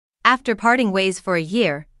After parting ways for a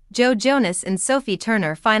year, Jonas and Sophie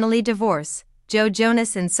Turner finally divorce.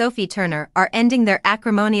 Jonas and Sophie Turner are ending their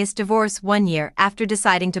acrimonious divorce 1 year after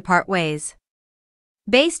deciding to part ways.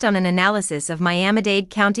 Based on an analysis of Miami-Dade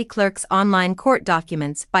County Clerk's online court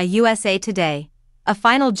documents by USA Today, a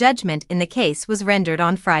final judgment in the case was rendered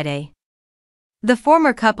on Friday. The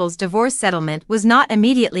former couple's divorce settlement was not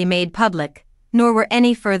immediately made public, nor were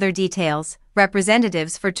any further details.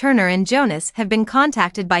 Representatives for Turner and Jonas have been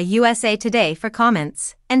contacted by USA Today for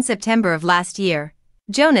comments. In September of last year,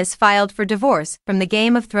 Jonas filed for divorce from the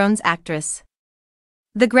Game of Thrones actress.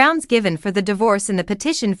 The grounds given for the divorce in the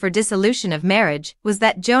petition for dissolution of marriage was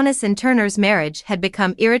that Jonas and Turner's marriage had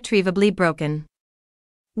become irretrievably broken.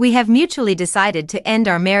 "We have mutually decided to end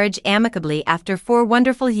our marriage amicably after 4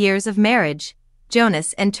 wonderful years of marriage,"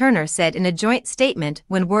 Jonas and Turner said in a joint statement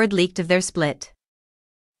when word leaked of their split.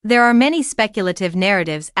 "There are many speculative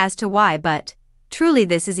narratives as to why, but truly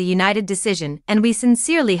this is a united decision, and we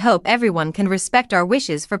sincerely hope everyone can respect our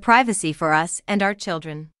wishes for privacy for us and our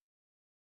children."